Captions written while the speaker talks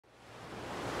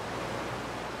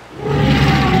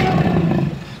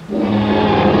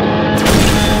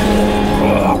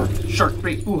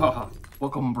Ooh ha ha.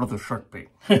 Welcome, brother Sharkbait.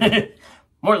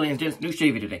 More ladies and gents, new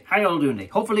shavy today. How y'all doing today?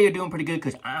 Hopefully you're doing pretty good,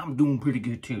 because I'm doing pretty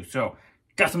good too. So,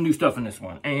 got some new stuff in this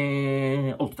one,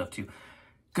 and old stuff too.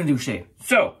 Gonna do a shave.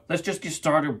 So, let's just get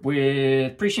started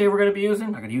with pre-shave we're gonna be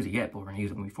using. Not gonna use it yet, but we're gonna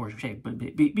use it when we force shave.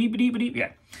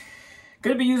 Yeah.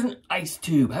 Gonna be using Ice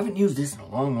Tube. I haven't used this in a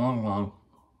long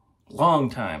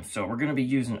time. So, we're gonna be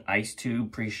using Ice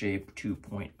Tube Pre-Shave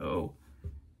 2.0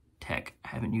 Tech. I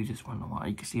haven't used this one in a while.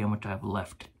 You can see how much I have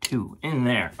left too in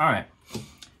there. All right.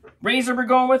 Razor we're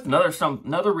going with,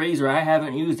 another razor I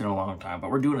haven't used in a long time, but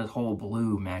we're doing a whole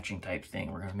blue matching type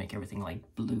thing. We're going to make everything like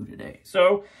blue today.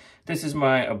 So this is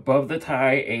my above the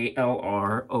tie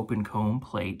ALR open comb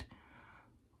plate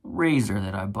razor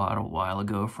that I bought a while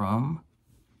ago from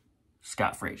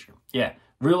Scott Frazier. Yeah,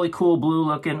 really cool blue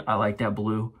looking. I like that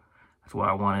blue. That's why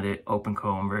I wanted it. Open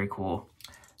comb, very cool.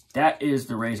 That is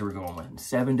the razor we're going with.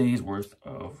 7 days worth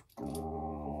of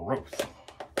growth.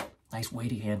 Nice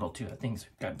weighty handle too. That thing's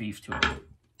got beef to it.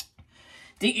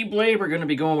 DE Blade, we're going to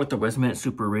be going with the Wizamet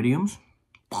Super Iridiums.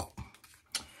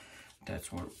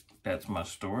 That's my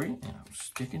story, and I'm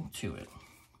sticking to it.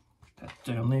 That's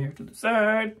down there to the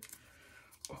side.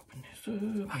 Open this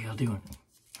up. How y'all doing?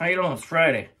 How you doing? It's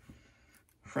Friday.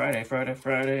 Friday.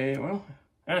 Well,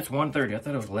 that's 1:30. I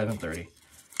thought it was 11:30.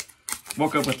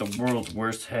 Woke up with the world's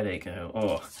worst headache.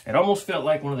 Oh, it almost felt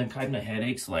like one of them kind of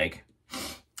headaches, like,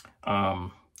 I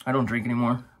don't drink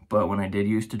anymore, but when I did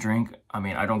used to drink, I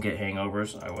mean, I don't get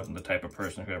hangovers. I wasn't the type of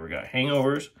person who ever got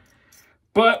hangovers.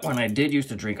 But when I did used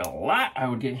to drink a lot, I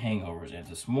would get hangovers. And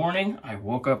this morning, I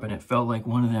woke up and it felt like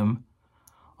one of them,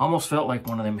 almost felt like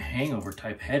one of them hangover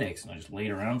type headaches. And I just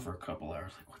laid around for a couple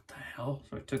hours, like, what the hell?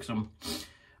 So I took some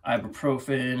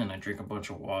ibuprofen and I drank a bunch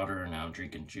of water, and now I'm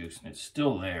drinking juice. And it's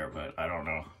still there, but I don't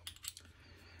know.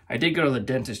 I did go to the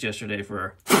dentist yesterday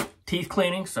for teeth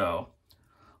cleaning, so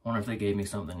I wonder if they gave me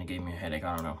something that gave me a headache.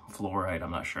 I don't know. Fluoride,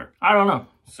 I'm not sure. I don't know.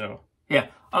 So, yeah.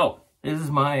 Oh, this is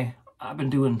I've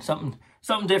been doing something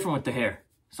different with the hair.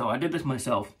 So I did this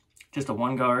myself. Just a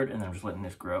one guard, and then I'm just letting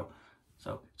this grow.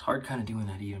 So it's hard kind of doing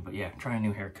that even. But yeah, try a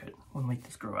new haircut. Want to make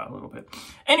this grow out a little bit.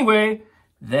 Anyway,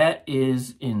 that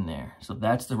is in there. So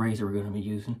that's the razor we're going to be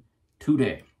using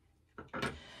today.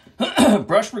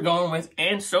 Brush we're going with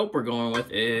and soap we're going with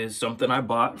is something I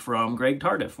bought from Greg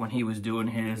Tardif when he was doing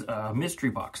his mystery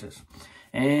boxes.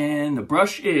 And the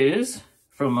brush is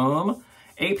from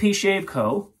APShave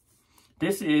Co.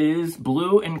 This is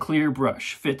blue and clear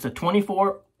brush. Fits a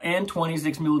 24 and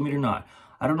 26 millimeter knot.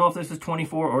 I don't know if this is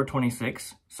 24 or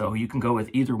 26, so you can go with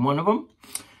either one of them.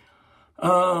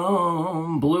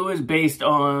 Blue is based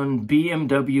on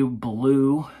BMW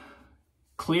Blue.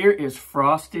 Clear is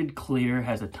frosted clear,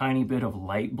 has a tiny bit of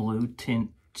light blue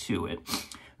tint to it.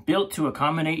 Built to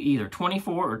accommodate either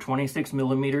 24 or 26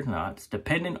 millimeter knots,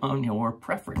 dependent on your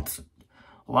preference.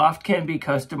 Loft can be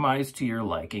customized to your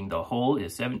liking. The hole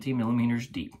is 17 millimeters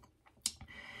deep.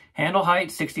 Handle height,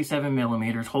 67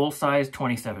 millimeters. Hole size,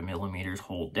 27 millimeters.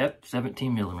 Hole depth,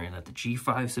 17 millimeters. That's the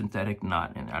G5 synthetic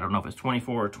knot. And I don't know if it's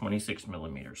 24 or 26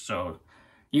 millimeters. So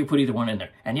you put either one in there.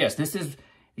 And yes, this is,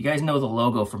 you guys know the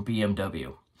logo from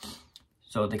BMW.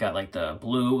 So they got like the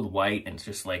blue, the white, and it's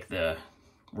just like the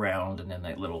round, and then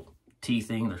that little T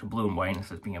thing. There's blue and white, and it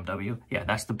says BMW. Yeah,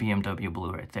 that's the BMW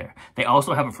blue right there. They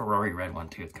also have a Ferrari red one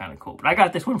too. It's kind of cool. But I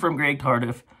got this one from Greg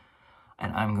Tardif,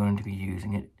 and I'm going to be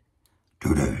using it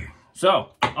today.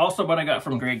 So, also what I got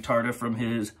from Greg Tardif from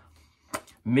his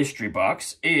mystery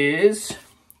box is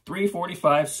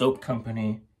 345 Soap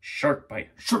Company Shark Bait.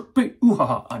 Shark Bait. Ooh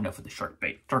ha ha. Enough of the Shark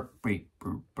Bait. Shark Bait.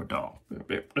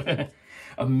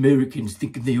 Americans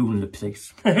think they own the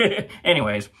place.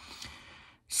 Anyways.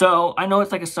 So, I know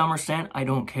it's like a summer scent. I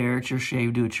don't care. It's your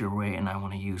shave. Do it your way. And I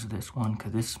want to use this one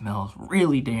because this smells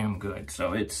really damn good.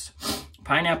 So, it's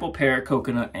pineapple, pear,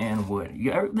 coconut, and wood.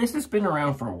 Yeah, this has been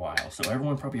around for a while. So,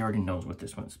 everyone probably already knows what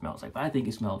this one smells like. But I think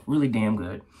it smells really damn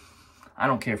good. I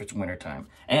don't care if it's wintertime.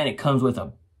 And it comes with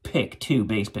a pick too,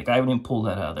 base pick. I haven't even pulled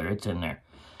that out of there. It's in there.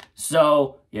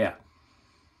 So, yeah.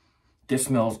 This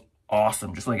smells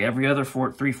awesome. Just like every other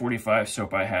 345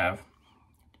 soap I have.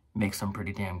 Makes some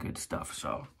pretty damn good stuff.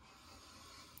 So,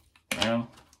 you know,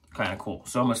 kind of cool.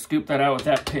 So I'm going to scoop that out with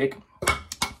that pick.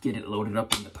 Get it loaded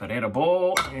up in the potato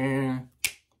bowl. And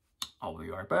I'll be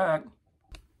right back.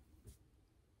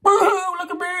 Woohoo!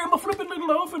 Look at me. I'm a flipping little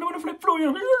loaf and I'm going to flip through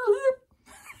you.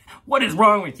 What is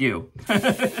wrong with you?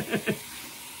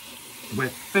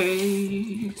 With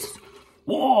face.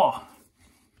 Whoa.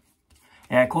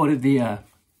 Yeah, I quoted the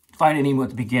Finding Nemo at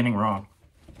the beginning wrong.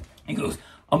 He goes,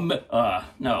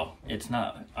 no, it's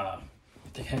not. What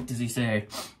the heck does he say?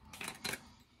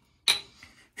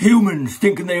 Humans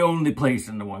thinking they own the place,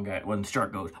 and the one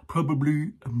shark goes,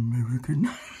 probably American.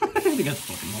 I think that's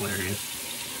fucking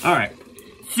hilarious. All right,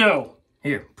 so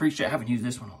here, appreciate. I haven't used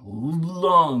this one in a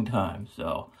long time,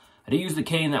 so I did use the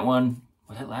cane. That one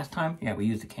was that last time? Yeah, we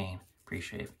used the cane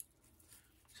pre-shave.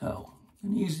 So I'm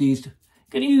gonna use these.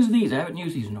 Gonna use these. I haven't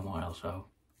used these in a while, so.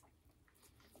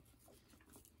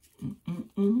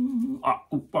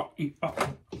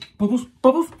 Bubbles,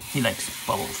 bubbles. He likes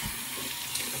bubbles.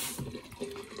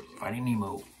 Finding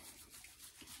Nemo.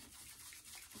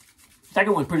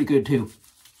 Second one's pretty good too.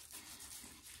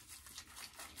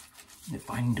 Is it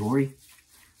Finding Dory?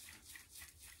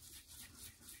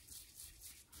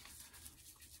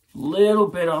 Little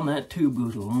bit on that tube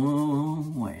goes a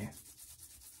long way.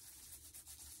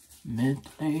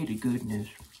 Methylated goodness.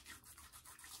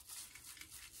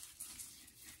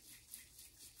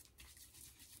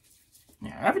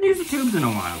 Yeah, I haven't used the tubes in a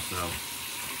while, so.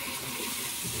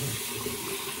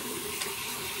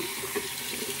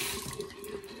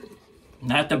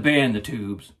 Not the band, the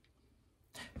tubes.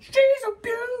 She's a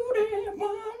beauty,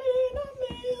 one in a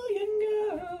million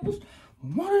girls.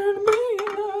 One in a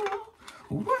million girls.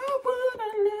 Why would I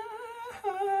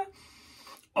lie?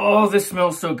 Oh, this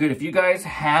smells so good. If you guys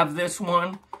have this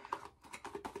one,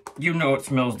 you know it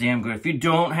smells damn good. If you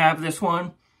don't have this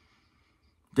one,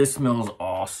 this smells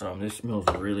awesome. This smells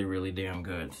really, really damn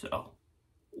good. So,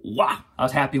 wow. I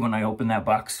was happy when I opened that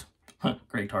box.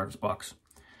 Great Tarts box.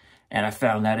 And I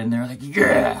found that in there. Like,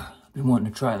 yeah. I've been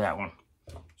wanting to try that one.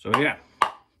 So, yeah.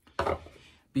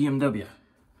 BMW.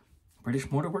 British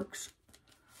Motor Works.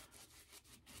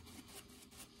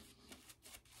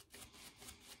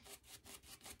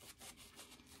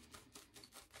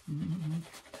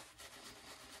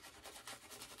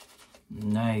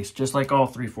 Nice, just like all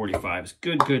 345s.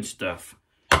 Good stuff.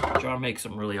 John makes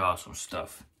some really awesome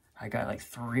stuff. I got like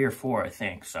 3 or 4, I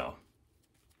think, so.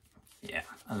 Yeah,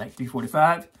 I like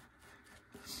 345.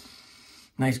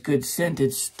 Nice, good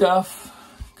scented stuff.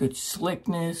 Good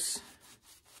slickness.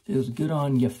 Feels good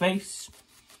on your face.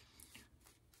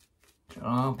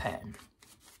 John Patton.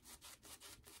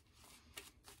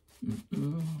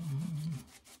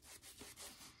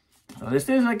 So this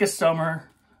is like a summer,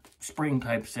 spring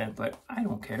type scent, but I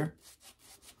don't care.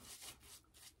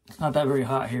 It's not that very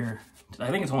hot here.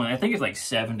 I think it's like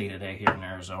 70 today here in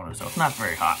Arizona, so it's not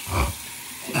very hot.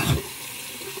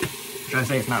 Should I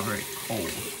say it's not very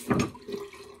cold?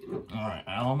 All right,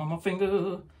 alum on my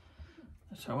finger.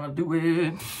 That's how I do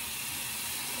it.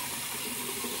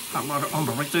 Hot water on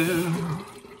the right there.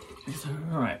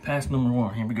 All right, pass number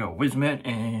 1. Here we go. Wizamet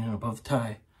and above the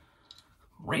tie,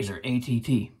 Razor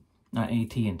ATT. Not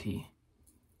AT&T.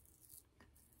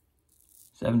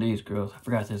 7 days growth. I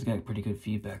forgot this got pretty good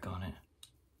feedback on it.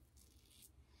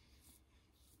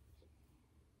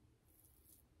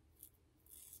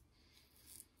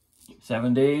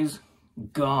 Seven days.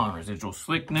 Gone. Residual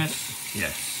slickness.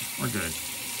 Yes. We're good.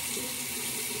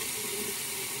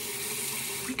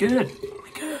 We're good.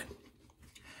 We're good.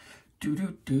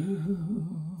 Do-do-do.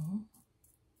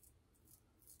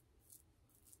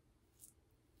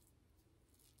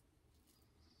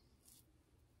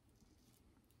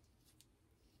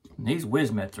 These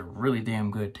Wizmets are really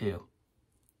damn good too.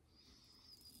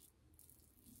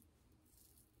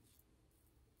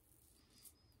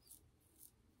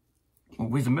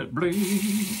 Wizamet Blade.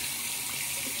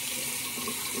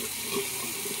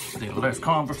 A little less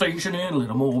conversation and a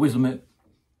little more Wizamet.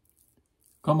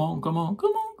 Come on, come on, come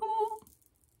on, come on.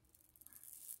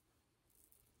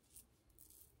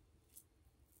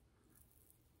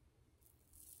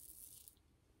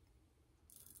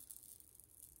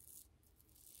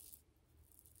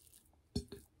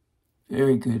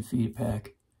 Very good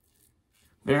feedback.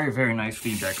 Very, very nice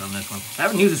feedback on this one. I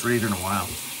haven't used this razor in a while.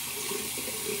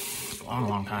 It's a long,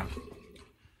 long time.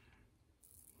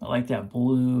 I like that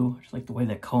blue. I just like the way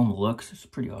that comb looks. It's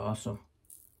pretty awesome.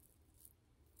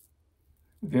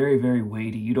 Very, very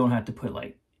weighty. You don't have to put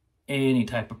like any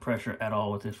type of pressure at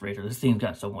all with this razor. This thing's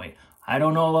got some weight. I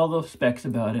don't know all the specs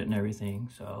about it and everything,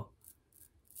 so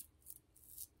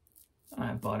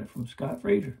I bought it from Scott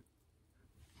Fraser.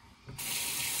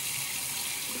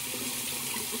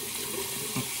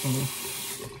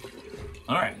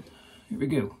 All right, here we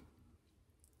go.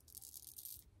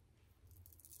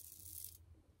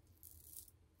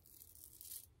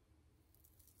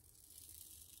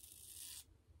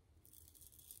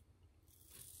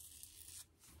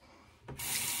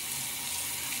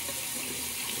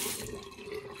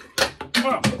 Come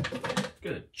on.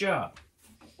 Good job.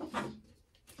 A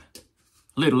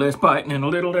little less biting and a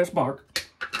little less bark.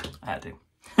 I had to.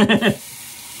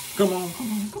 Come on,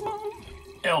 come on, come on.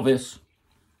 Elvis.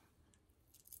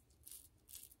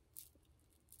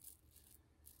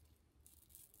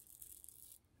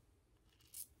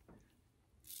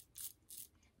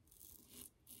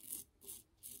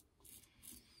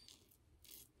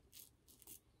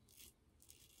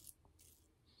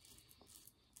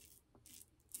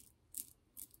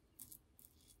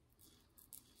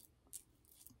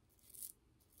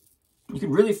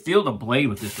 can really feel the blade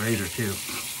with this razor too.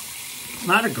 It's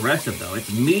not aggressive though.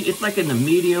 It's like in the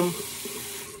medium.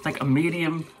 It's like a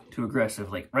medium to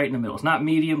aggressive, like right in the middle. It's not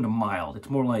medium to mild. It's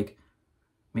more like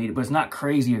medium, but it's not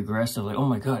crazy aggressive. Like, oh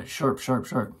my God, it's sharp, sharp,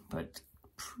 sharp. But it's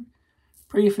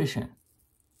pretty efficient.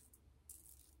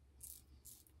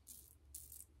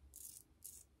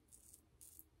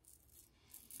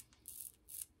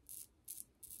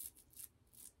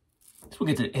 So we'll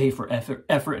get to A for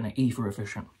effort and an E for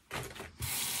efficient.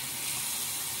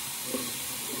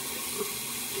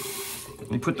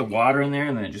 We put the water in there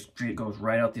and then it just goes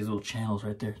right out these little channels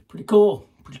right there. Pretty cool.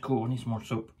 Pretty cool. I need some more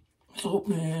soap. Soap,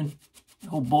 man. A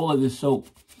whole bowl of this soap.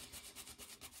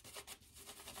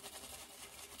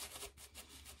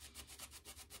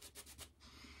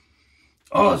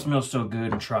 Oh, it smells so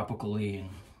good and tropically. And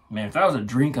man, if that was a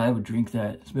drink, I would drink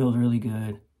that. It smells really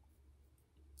good.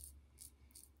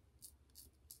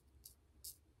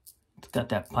 It's got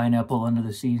that pineapple under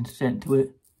the sea scent to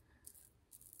it.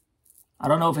 I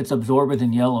don't know if it's absorbent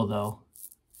in yellow, though.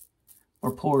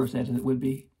 Or porous, as it would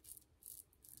be.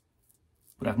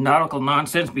 But if nautical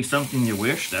nonsense be something you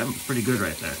wish, that's pretty good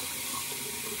right there.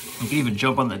 You can even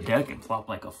jump on the deck and flop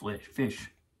like a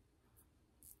fish.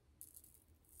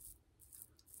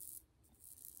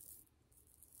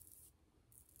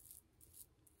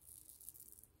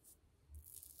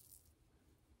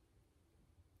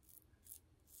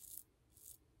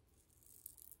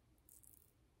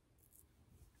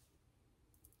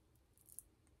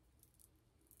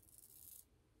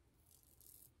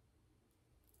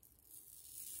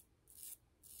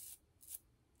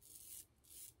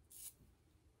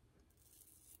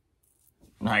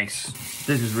 Nice.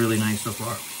 This is really nice so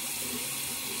far.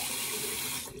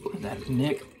 Is that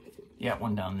Nick? Yeah,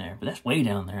 one down there. But that's way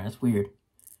down there. That's weird.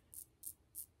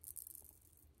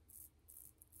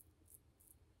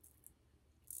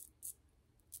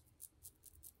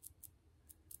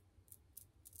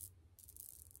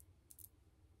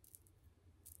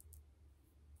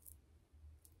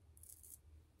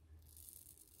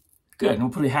 Good. And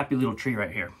we'll put a happy little tree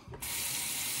right here.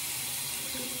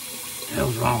 What the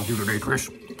hell's wrong with you today, Chris?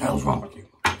 What the hell's wrong with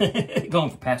you? Going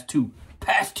for pass two.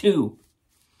 Pass two.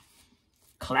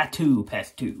 Clatu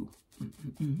pass two.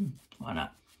 Why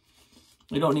not?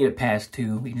 We don't need a pass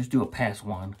two. We can just do a pass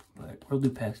one. But we'll do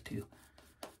pass two.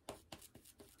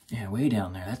 Yeah, way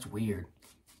down there. That's weird.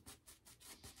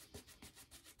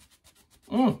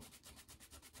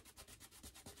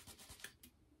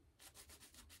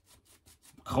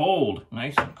 Cold.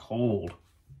 Nice and cold.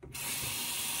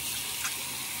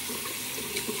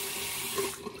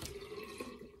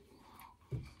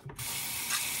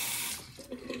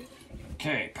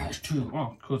 Okay, pass two.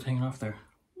 Oh, cool, it's hanging off there.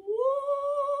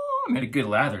 Whoa, I made a good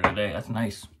lather today. That's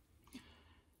nice.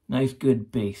 Nice,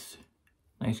 good base.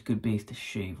 Nice, good base to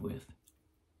shave with.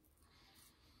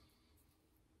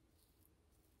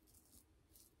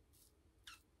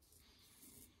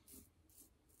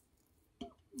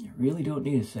 You really don't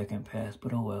need a second pass,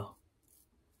 but oh well.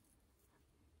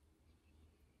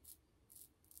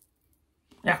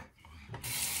 Yeah.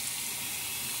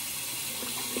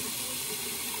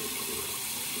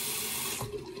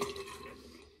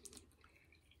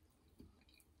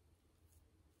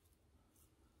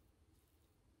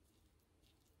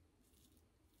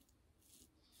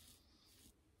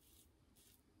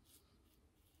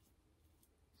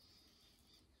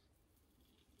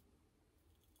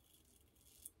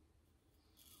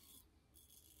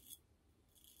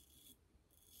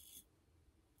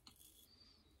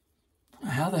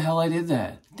 How the hell I did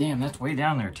that? Damn, that's way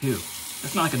down there too.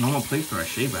 That's not like a normal place where I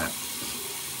shave at.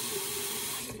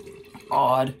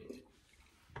 Odd.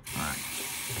 Alright.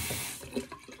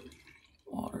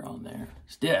 Water on there.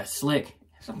 Yeah, slick.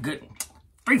 Some good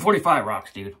 345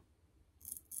 rocks, dude.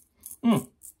 Can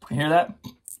you hear that?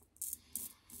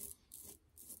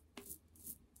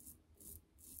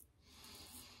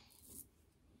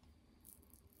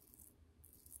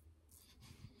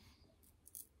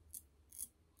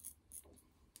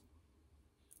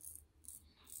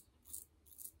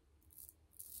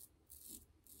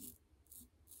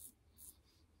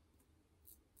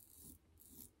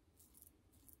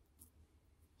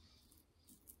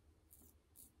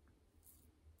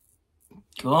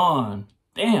 Gone.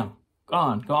 Damn.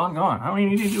 Gone, gone, gone. I don't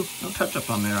even need to do no touch up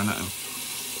on there or nothing.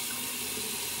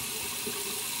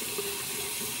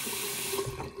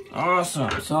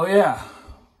 Awesome. So yeah.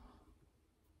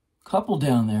 Couple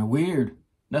down there. Weird.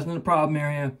 Nothing in the problem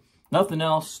area. Nothing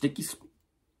else. Sticky.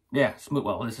 Yeah, smooth.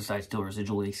 Well, this side still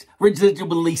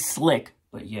residually slick.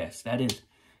 But yes, that is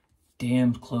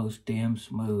damn close, damn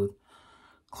smooth.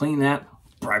 Clean that.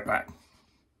 Right back.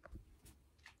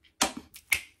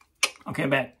 Okay,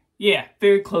 back. Yeah,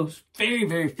 very close. Very,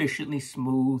 very efficiently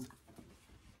smooth.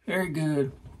 Very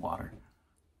good. Water.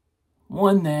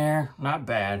 One there. Not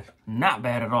bad. Not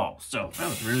bad at all. So, that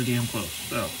was really damn close.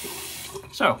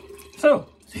 So.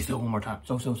 Say so one more time.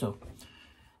 So.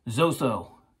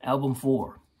 Zoso. Album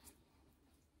 4.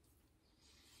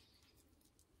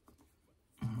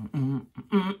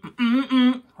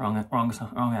 Wrong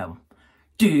album.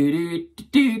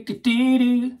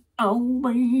 Oh,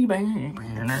 baby.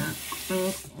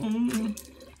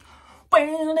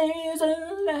 Well, there's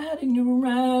a light in your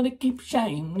eye that keeps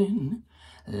shining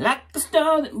like the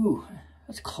star that... Ooh,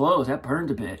 that's close. That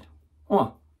burned a bit.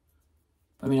 Oh.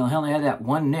 I mean, I only had that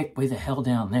one nick way the hell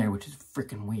down there, which is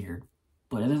freaking weird.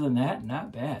 But other than that,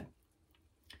 not bad.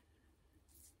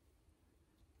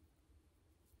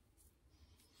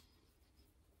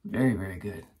 Very, very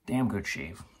good. Damn good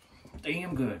shave.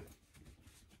 Damn good.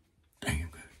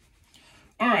 Damn good.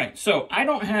 All right, so I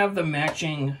don't have the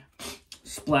matching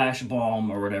splash balm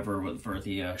or whatever for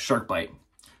the shark bite.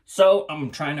 So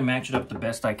I'm trying to match it up the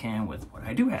best I can with what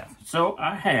I do have. So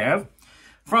I have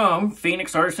from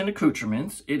Phoenix Artisan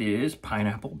Accoutrements, it is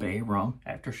Pineapple Bay Rum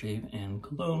Aftershave and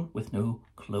Cologne with no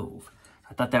clove.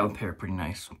 I thought that would pair pretty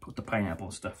nice with the pineapple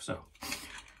and stuff. So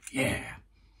yeah.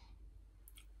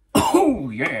 Oh,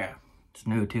 yeah. It's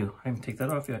new, too. I haven't taken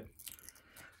that off yet.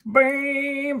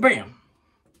 Bam, bam.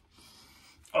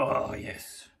 Oh,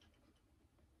 yes.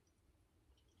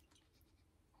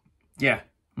 Yeah,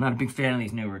 I'm not a big fan of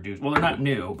these new reducers. Well, they're not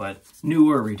new, but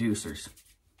newer reducers.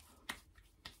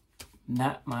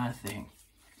 Not my thing.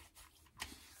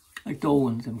 Like the old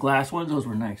ones, and glass ones, those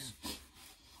were nice.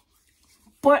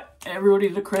 But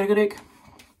everybody's a critic.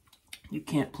 You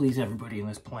can't please everybody in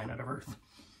this planet of Earth.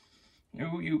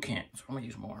 No, you can't. So I'm going to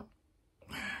use more.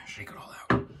 Shake it all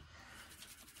out.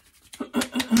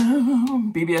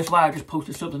 BBS Live just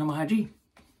posted something on my IG.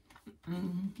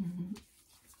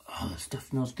 Oh, this stuff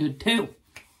smells good too.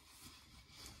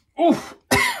 Oof.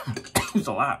 Use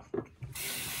a lot.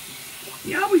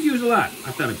 Yeah, I always use a lot.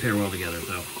 I thought it'd pair well together,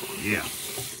 so yeah.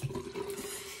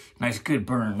 Nice good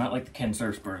burn. Not like the Ken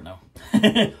Surf's burn though.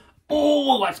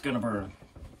 Oh, that's going to burn.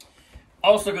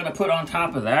 Also going to put on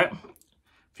top of that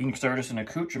Phoenix Artisan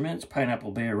Accoutrements,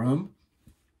 Pineapple Bay Rum,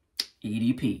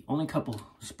 EDP. Only a couple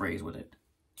sprays with it.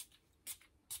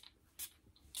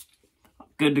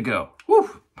 Good to go.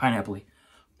 Woo! Pineapple-y.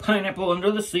 Pineapple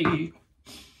under the sea.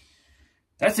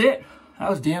 That's it.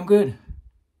 That was damn good.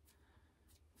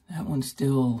 That one's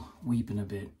still weeping a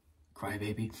bit.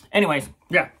 Crybaby. Anyways,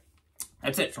 yeah.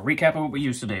 That's it. So recap of what we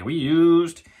used today. We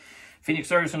used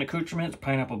Phoenix Artisan Accoutrements,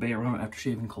 Pineapple Bay Rum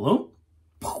Aftershave and Cologne.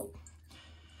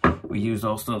 We used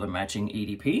also the matching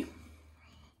EDP,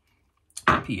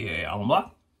 PAA Almond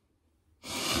Block.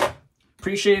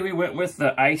 Pre-shave, we went with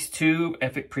the Ice Tube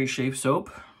Epic Pre-Shave Soap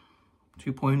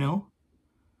 2.0,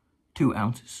 2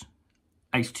 ounces.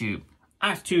 Ice Tube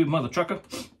Mother Trucker.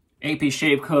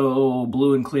 APShave Co.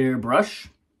 Blue and Clear Brush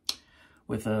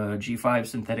with a G5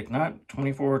 synthetic knot,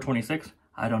 24 or 26.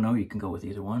 I don't know, you can go with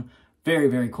either one. Very,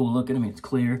 very cool looking. I mean, it's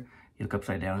clear. You look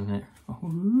upside down in it.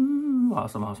 Oh,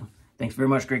 awesome, awesome. Thanks very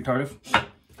much, Greg Tardif.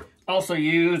 Also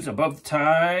used above the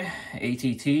tie,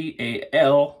 ATT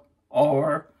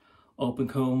ALR open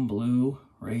comb blue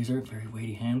razor, very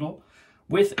weighty handle,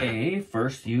 with a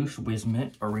first use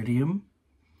Wizamet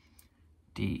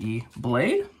DE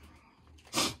Blade.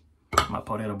 My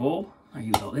pot at a bowl. I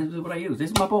use all. This is what I use.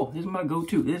 This is my bowl. This is my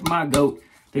go-to. This is my goat.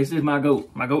 This is my goat.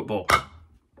 My goat bowl.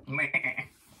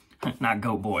 Not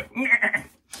goat boy.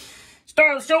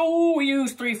 Star of the show, we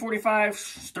use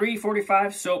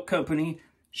 345 Soap Company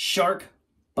Shark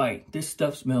Bite. This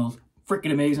stuff smells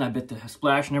freaking amazing. I bet the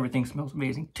splash and everything smells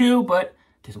amazing too, but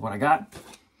this is what I got.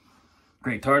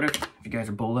 Great Tardif. If you guys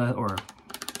are bowl or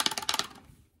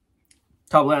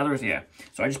top lathers, yeah.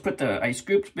 So I scooped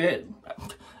a bit.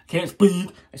 Can't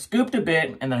speak. I scooped a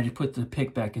bit, and then I just put the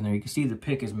pick back in there. You can see the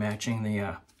pick is matching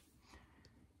the,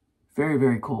 very,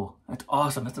 very cool. That's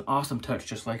awesome. That's an awesome touch,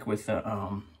 just like with the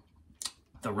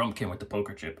Rumpkin with the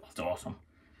poker chip. That's awesome.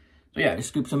 So yeah, I just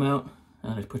scoop some out,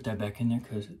 and I just put that back in there,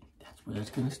 because that's where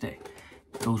that's going to stay.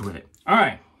 It goes with it. All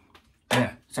right.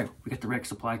 Yeah, so we got the Rex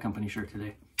Supply Company shirt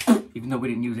today, even though we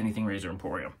didn't use anything Razor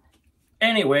Emporium.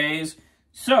 Anyways,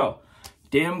 so,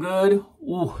 damn good.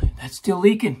 Ooh, that's still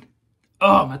leaking. Oh,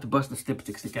 I'm going to have to bust the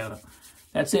stick out of.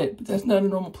 That's it. But that's not a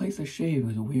normal place to shave. It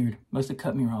was weird. Must have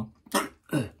cut me wrong.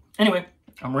 Anyway,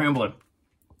 I'm rambling.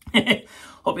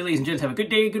 Hope you ladies and gents have a good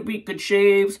day, good week, good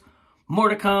shaves. More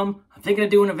to come. I'm thinking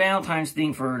of doing a Valentine's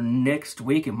thing for next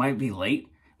week. It might be late.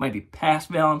 It might be past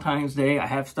Valentine's Day. I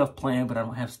have stuff planned, but I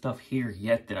don't have stuff here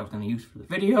yet that I was going to use for the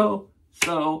video.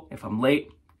 So, if I'm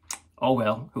late, Oh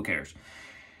well, who cares?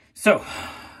 So,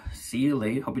 see you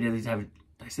later. Hope you guys have, did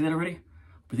I say that already?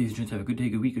 Hope you guys have a good day,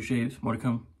 good week of shaves. More to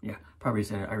come. Yeah, probably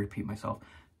said it. I repeat myself.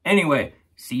 Anyway,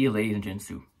 see you ladies and gents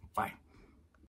soon.